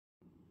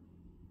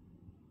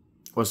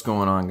What's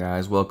going on,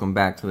 guys? Welcome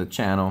back to the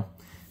channel.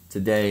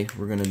 Today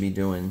we're going to be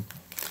doing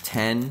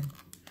 10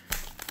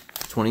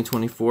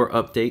 2024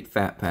 update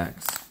fat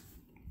packs.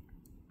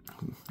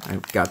 I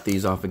got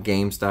these off of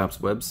GameStop's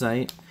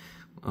website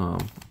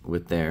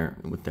with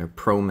their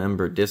pro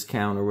member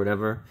discount or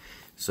whatever.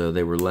 So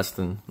they were less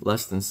than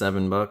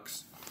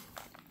 $7.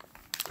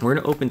 We're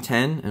going to open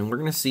 10 and we're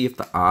going to see if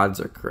the odds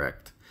are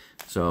correct.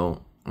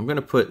 So I'm going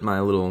to put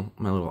my little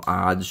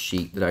odds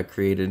sheet that I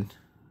created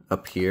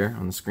up here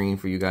on the screen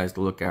for you guys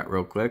to look at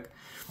real quick.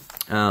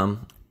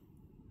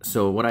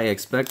 So what I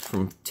expect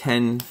from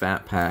 10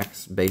 fat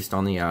packs based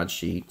on the odds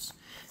sheets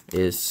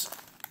is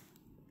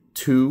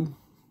 2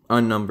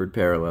 unnumbered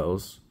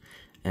parallels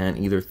and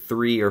either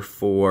 3 or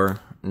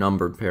 4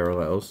 numbered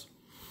parallels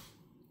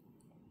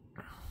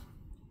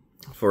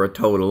for a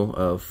total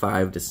of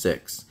 5 to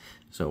 6.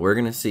 So we're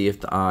gonna see if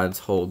the odds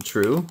hold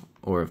true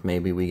or if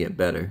maybe we get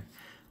better.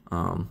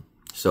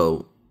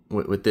 So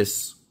with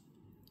this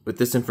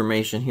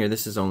information here,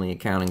 this is only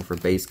accounting for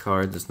base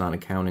cards. It's not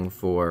accounting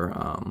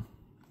for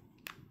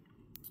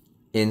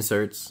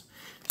inserts.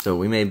 So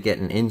we may get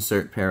an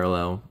insert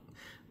parallel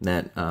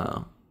that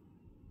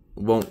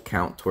won't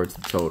count towards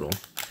the total.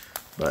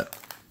 But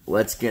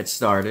let's get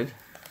started.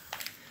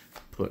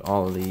 Put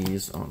all of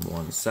these on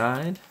one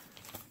side.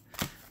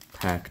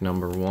 Pack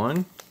number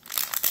 1.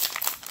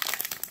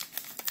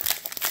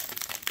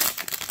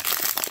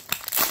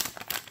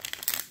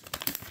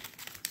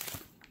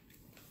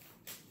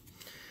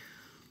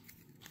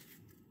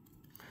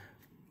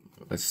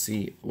 Let's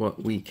see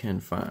what we can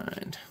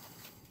find.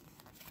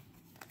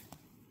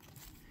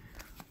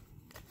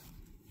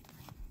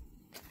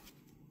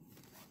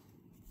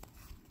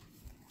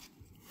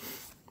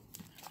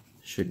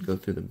 Should go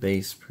through the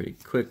base pretty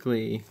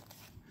quickly.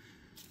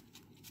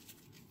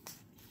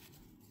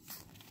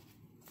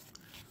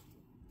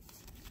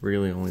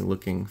 Really only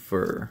looking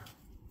for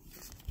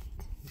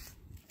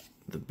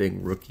the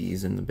big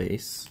rookies in the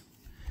base.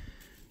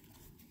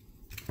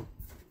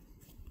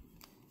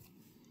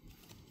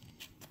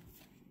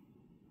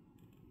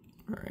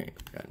 Alright,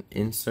 got an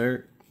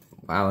insert.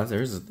 Wow,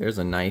 there's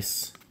a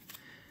nice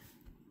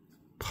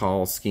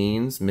Paul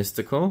Skeens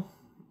Mystical.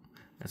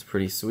 That's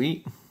pretty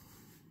sweet.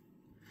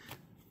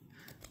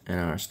 And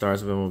our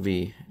stars of them will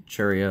be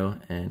Chourio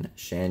and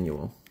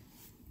Shanuel.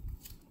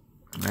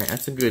 Alright,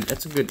 that's a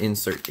good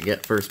insert to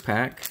get first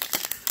pack.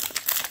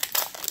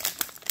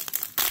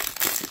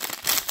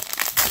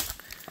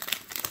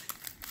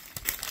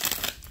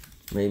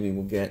 Maybe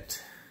we'll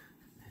get,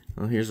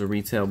 well, here's a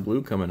retail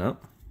blue coming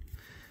up.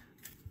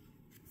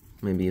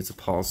 Maybe it's a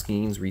Paul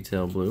Skeens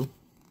retail blue.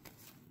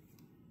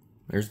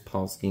 There's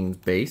Paul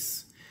Skeens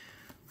base.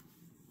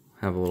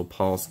 Have a little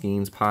Paul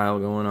Skeens pile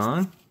going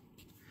on.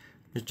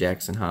 There's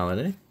Jackson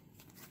Holiday.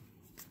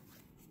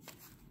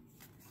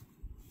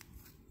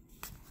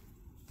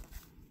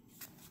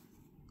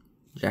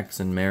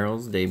 Jackson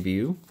Merrill's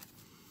debut.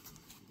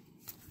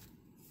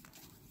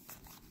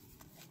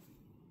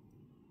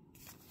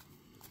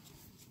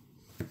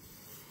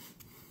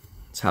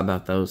 So how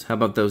about those? How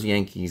about those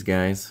Yankees,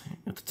 guys?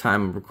 At the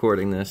time of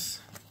recording this,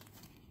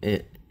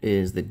 it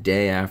is the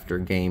day after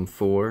Game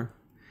 4,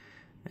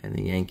 and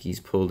the Yankees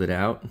pulled it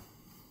out.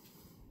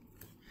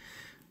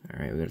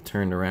 Alright, we got a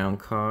turned around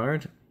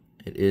card.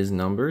 It is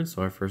numbered,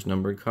 so our first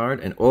numbered card.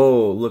 And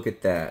oh, look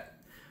at that.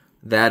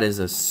 That is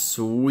a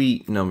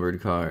sweet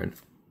numbered card.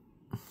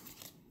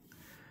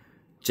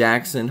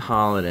 Jackson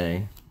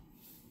Holiday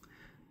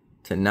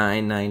to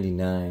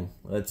 $9.99.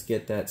 Let's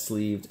get that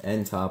sleeved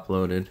and top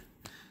loaded.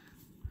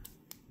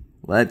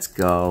 Let's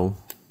go.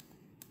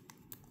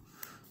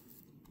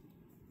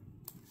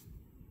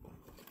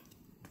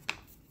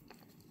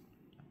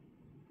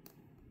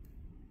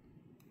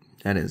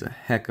 That is a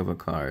heck of a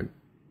card.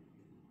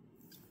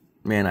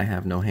 Man, I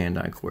have no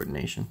hand-eye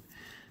coordination.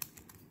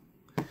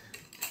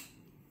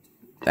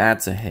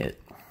 That's a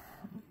hit.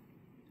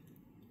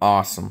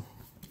 Awesome.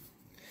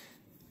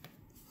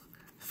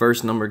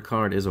 First numbered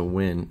card is a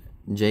win.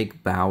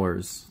 Jake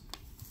Bauers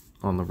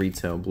on the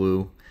retail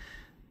blue.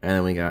 And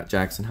then we got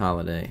Jackson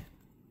Holiday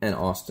and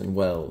Austin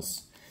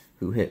Wells,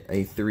 who hit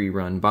a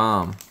 3-run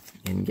bomb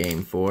in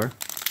Game 4.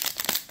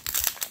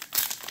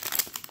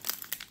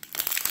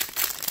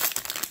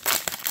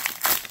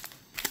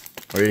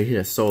 Or did he hit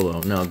a solo?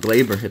 No,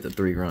 Gleyber hit the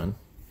 3-run.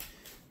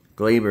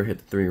 Gleyber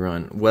hit the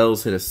 3-run.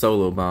 Wells hit a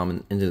solo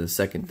bomb into the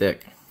second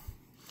deck.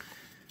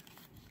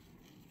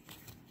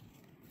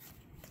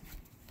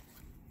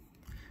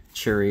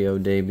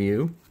 Chourio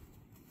debut.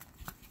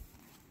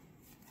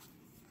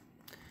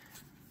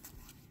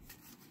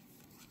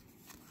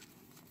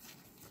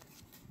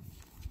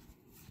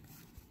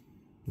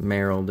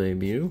 Merrill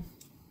debut.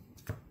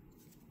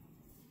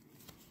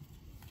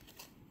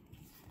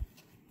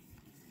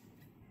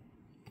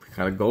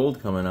 Got a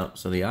gold coming up,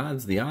 so the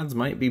odds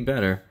might be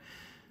better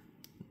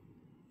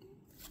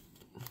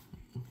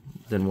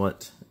than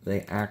what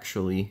they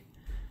actually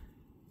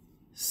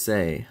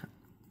say.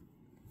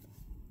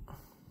 All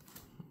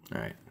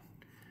right.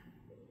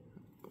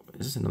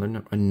 Is this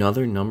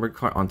another numbered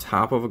card on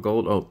top of a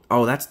gold?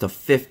 Oh, that's the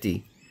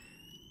 50.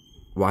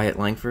 Wyatt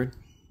Langford.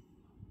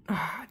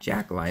 Ah,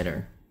 Jack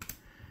Leiter.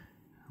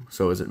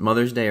 So is it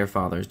Mother's Day or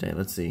Father's Day?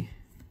 Let's see.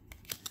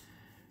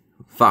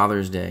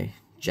 Father's Day,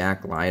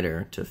 Jack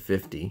Leiter to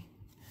 50.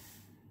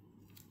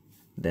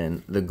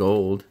 Then the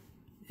gold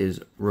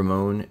is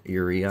Ramon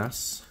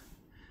Urias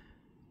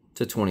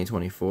to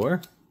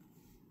 2024.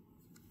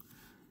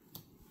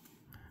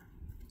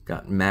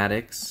 Got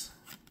Maddox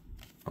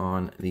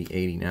on the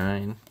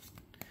 89.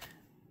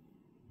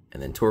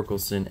 And then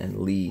Torkelson and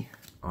Lee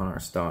on our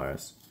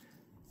stars.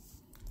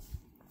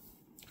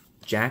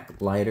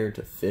 Jack Leiter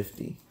to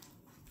 50.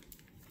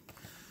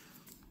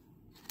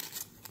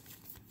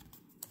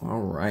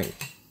 All right.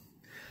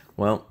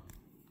 Well,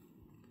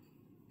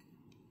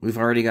 we've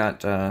already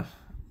got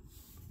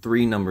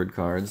 3 numbered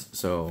cards,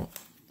 so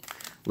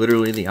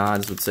literally the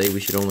odds would say we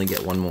should only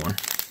get 1 more.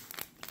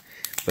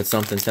 But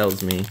something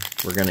tells me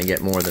we're going to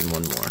get more than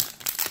 1 more.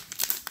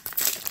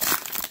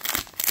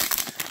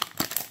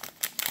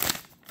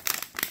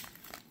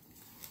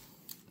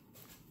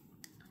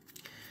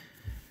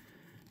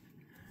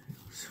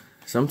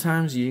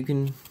 Sometimes you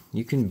can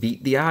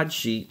beat the odds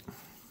sheet.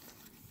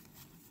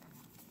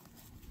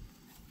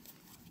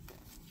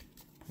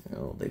 You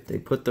know, they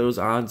put those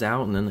odds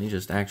out and then they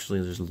just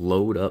actually just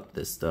load up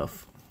this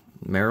stuff.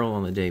 Merrill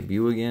on the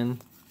debut again.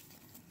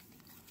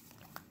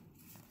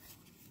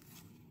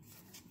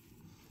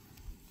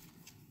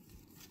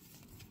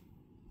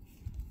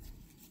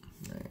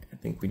 I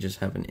think we just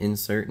have an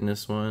insert in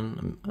this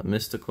one. A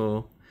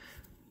Mystical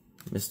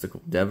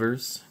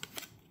Devers.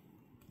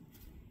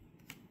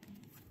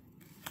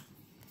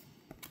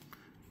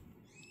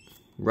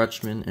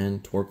 Rutschman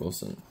and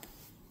Torkelson.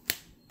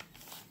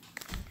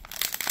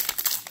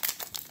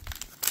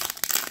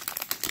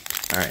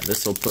 Alright,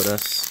 this will put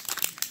us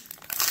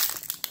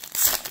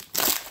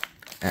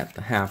at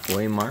the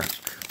halfway mark.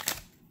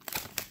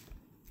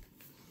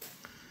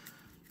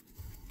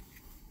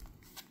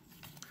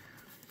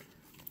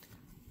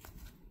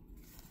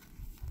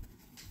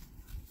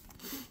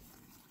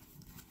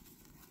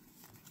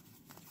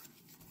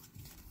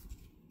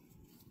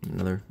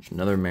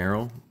 Another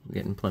Merrill. We're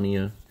getting plenty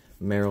of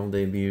Merrill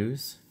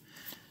debuts.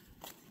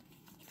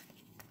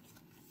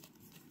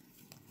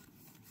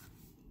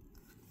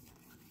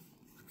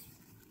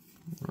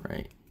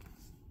 Right.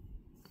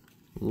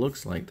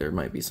 Looks like there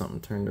might be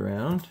something turned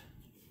around.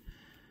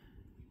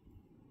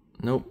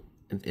 Nope.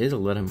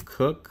 It'll let him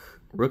cook.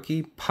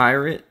 Rookie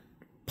Pirate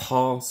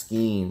Paul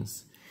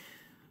Skeens.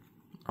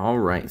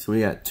 Alright, so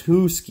we got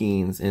 2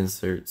 Skeens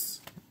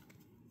inserts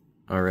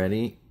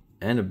already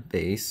and a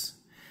base.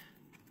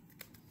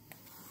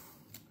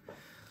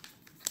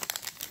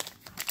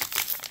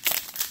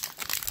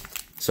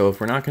 So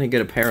if we're not going to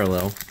get a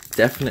parallel,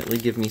 definitely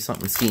give me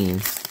something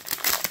Skeens.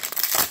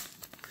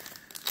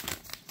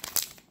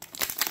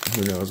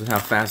 Who knows, with how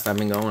fast I've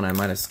been going, I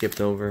might have skipped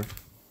over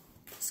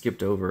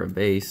a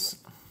base.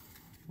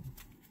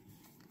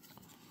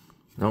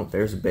 Nope,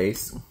 there's a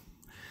base.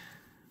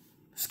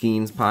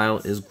 Skeens pile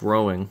is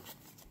growing.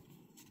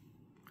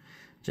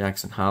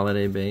 Jackson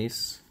Holiday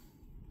base.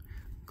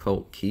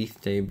 Colt Keith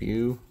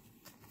debut.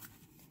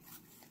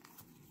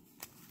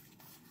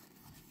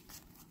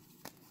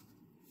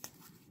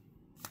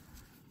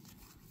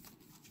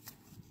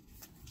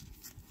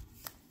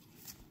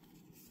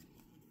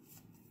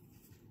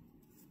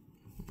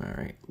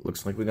 Alright,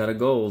 looks like we got a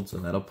gold, so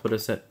that'll put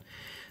us at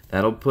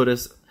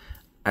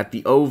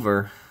the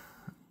over.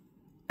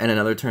 And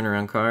another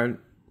turnaround card.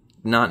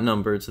 Not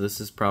numbered, so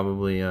this is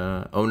probably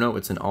oh no,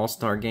 it's an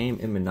all-star game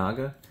in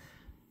Minaga.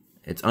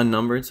 It's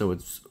unnumbered, so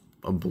it's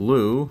a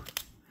blue.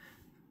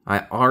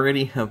 I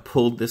already have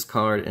pulled this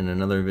card in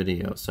another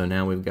video, so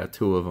now we've got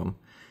 2 of them.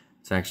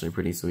 It's actually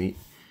pretty sweet.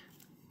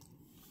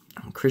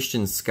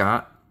 Christian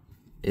Scott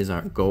is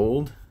our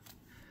gold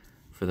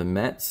for the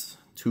Mets.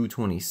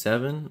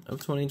 227 of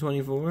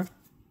 2024.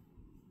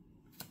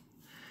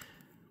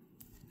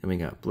 Then we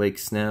got Blake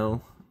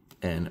Snell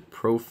and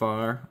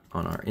Profar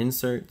on our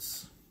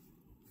inserts.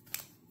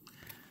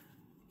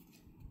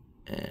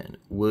 And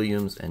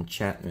Williams and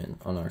Chapman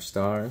on our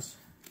stars.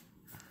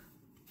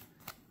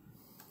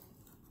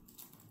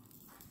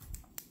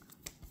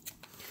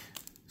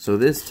 So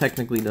this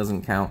technically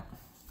doesn't count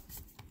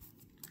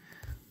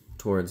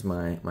towards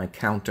my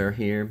counter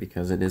here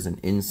because it is an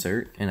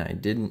insert and I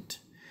didn't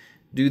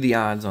do the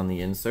odds on the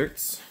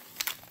inserts,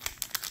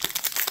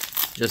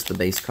 just the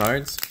base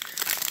cards.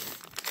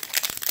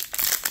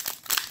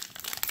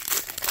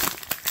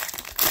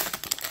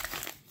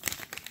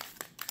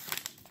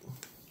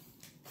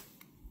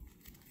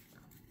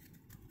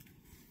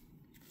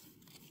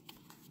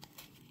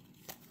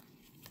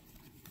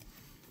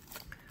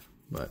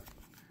 But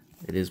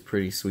it is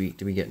pretty sweet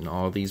to be getting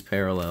all these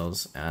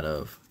parallels out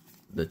of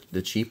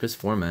the cheapest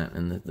format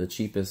and the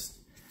cheapest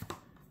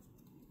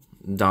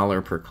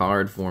 $1 per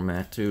card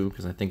format too,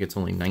 because I think it's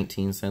only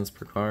 19 cents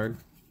per card,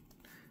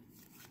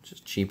 which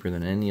is cheaper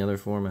than any other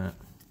format.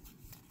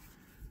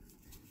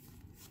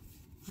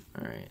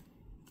 Alright,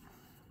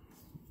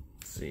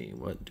 let's see,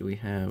 what do we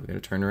have? We got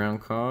a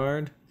turnaround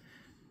card.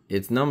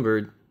 It's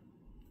numbered.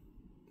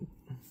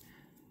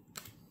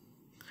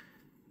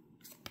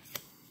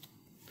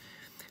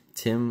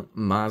 Tim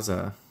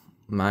Mayza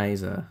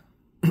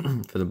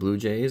for the Blue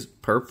Jays.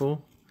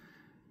 Purple,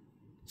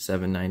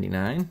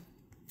 $7.99.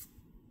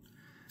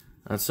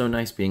 That's so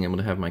nice being able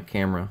to have my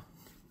camera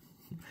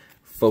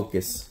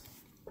focus.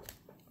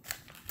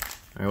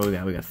 All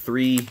right, we got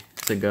 3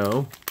 to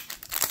go.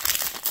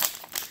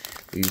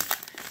 We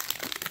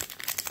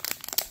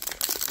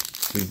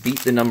beat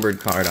the numbered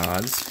card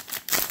odds.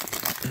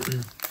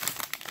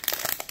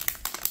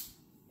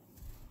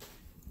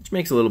 Which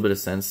makes a little bit of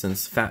sense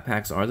since fat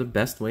packs are the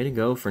best way to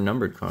go for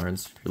numbered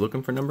cards. If you're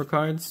looking for numbered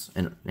cards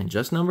and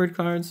just numbered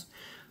cards,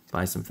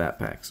 buy some fat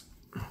packs.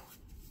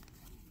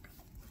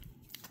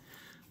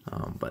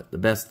 But the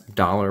best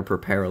dollar per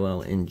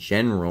parallel in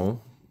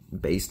general,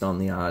 based on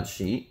the odds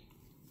sheet,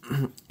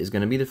 is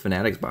going to be the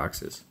Fanatics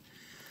boxes.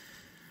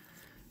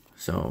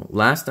 So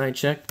last I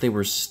checked, they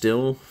were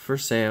still for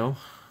sale.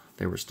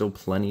 There were still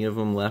plenty of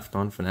them left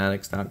on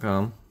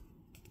Fanatics.com.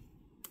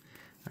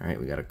 All right,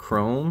 we got a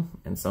Chrome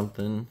and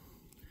something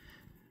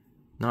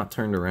not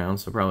turned around,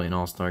 so probably an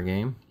All-Star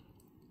game.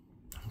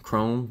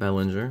 Chrome,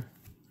 Bellinger.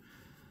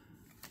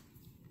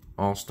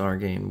 All-Star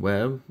game,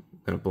 Webb.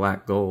 Got a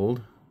black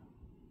gold.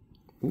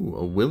 Ooh,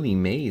 a Willie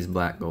Mays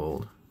black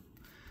gold.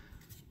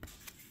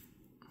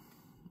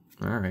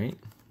 All right.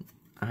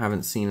 I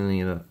haven't seen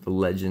any of the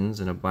legends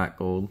in a black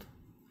gold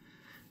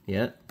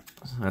yet.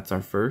 So that's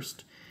our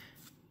first.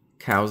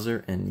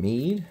 Cowser and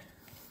Mead.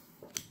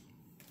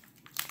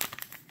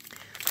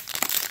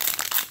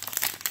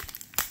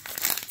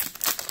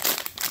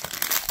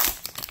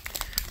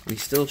 We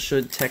still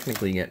should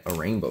technically get a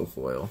rainbow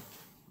foil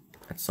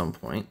at some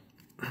point.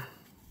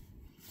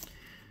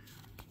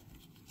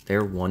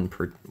 They're one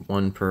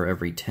per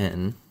every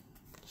 10.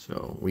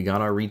 So we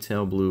got our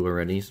retail blue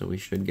already, so we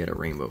should get a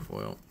rainbow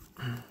foil.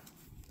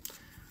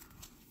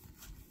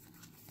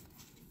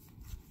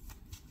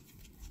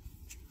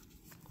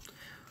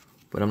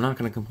 But I'm not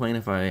going to complain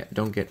if I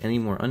don't get any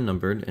more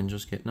unnumbered and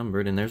just get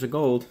numbered. And there's a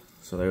gold,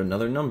 so there's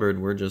another numbered.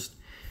 We're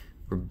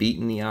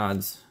beating the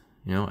odds.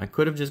 You know, I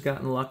could have just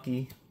gotten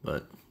lucky,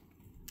 but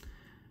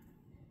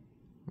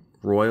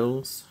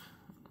Royals,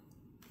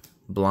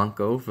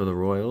 Blanco for the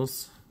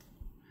Royals,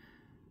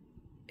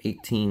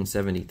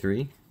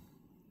 1873.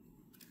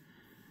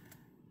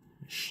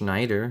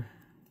 Schneider,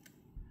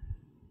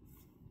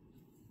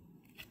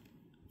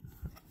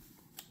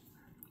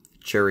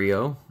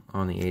 Churio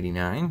on the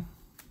 89.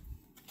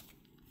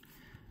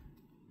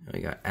 We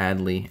got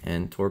Adley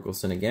and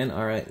Torkelson again.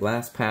 All right,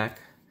 last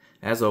pack.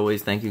 As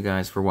always, thank you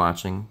guys for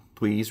watching.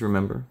 Please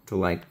remember to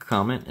like,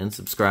 comment, and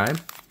subscribe.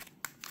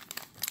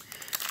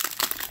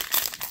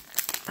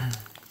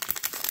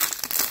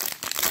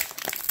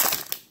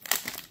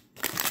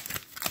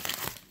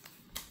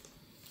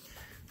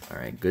 All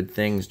right, good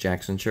things.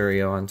 Jackson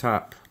Churio on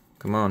top.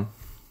 Come on.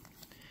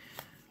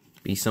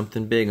 Be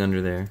something big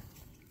under there.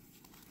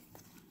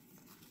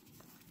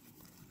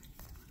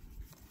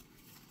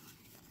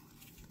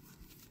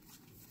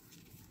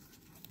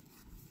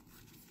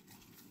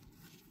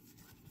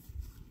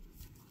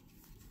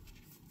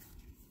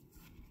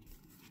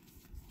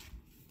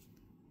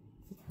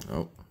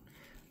 Oh,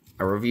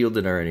 I revealed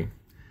it already.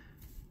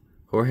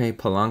 Jorge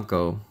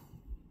Polanco.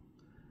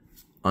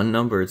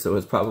 Unnumbered, so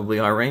it's probably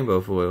our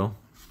rainbow foil.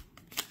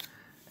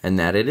 And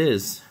that it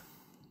is.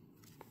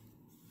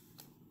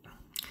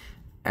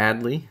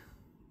 Adley.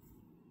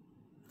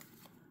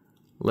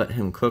 Let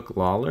him cook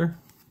Lawler.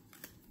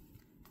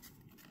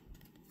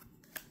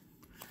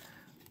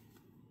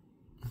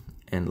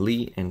 And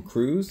Lee and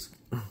Cruz.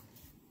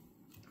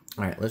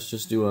 Alright, let's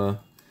just do a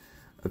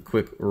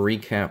quick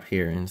recap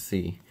here and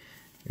see.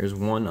 Here's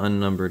one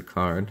unnumbered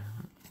card.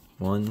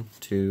 1,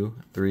 2,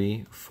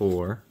 3,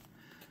 4.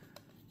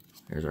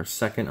 There's our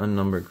second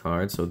unnumbered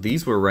card. So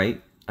these were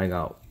right. I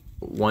got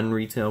 1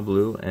 retail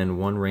blue and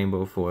 1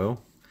 rainbow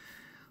foil.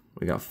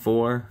 We got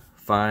 4,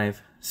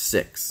 5,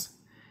 6.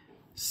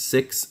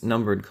 6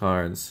 numbered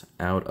cards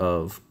out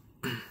of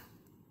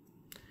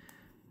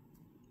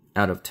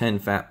 10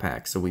 fat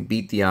packs. So we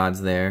beat the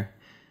odds there.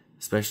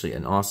 Especially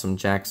an awesome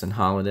Jackson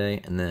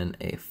Holiday and then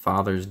a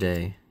Father's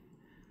Day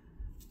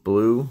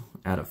blue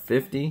out of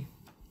 50.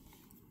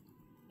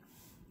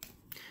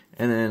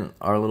 And then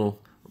our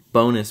little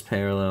bonus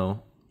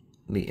parallel,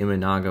 the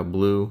Imanaga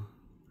blue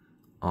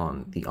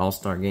on the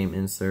All-Star Game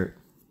insert.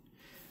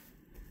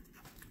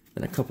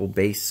 And a couple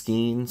base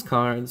Skeens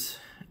cards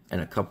and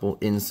a couple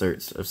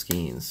inserts of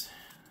Skeens.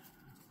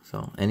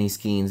 So any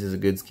Skeens is a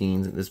good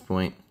Skeens at this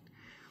point.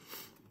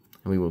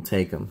 And we will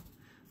take them.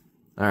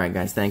 Alright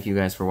guys, thank you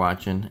guys for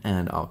watching,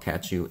 and I'll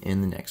catch you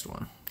in the next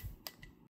one.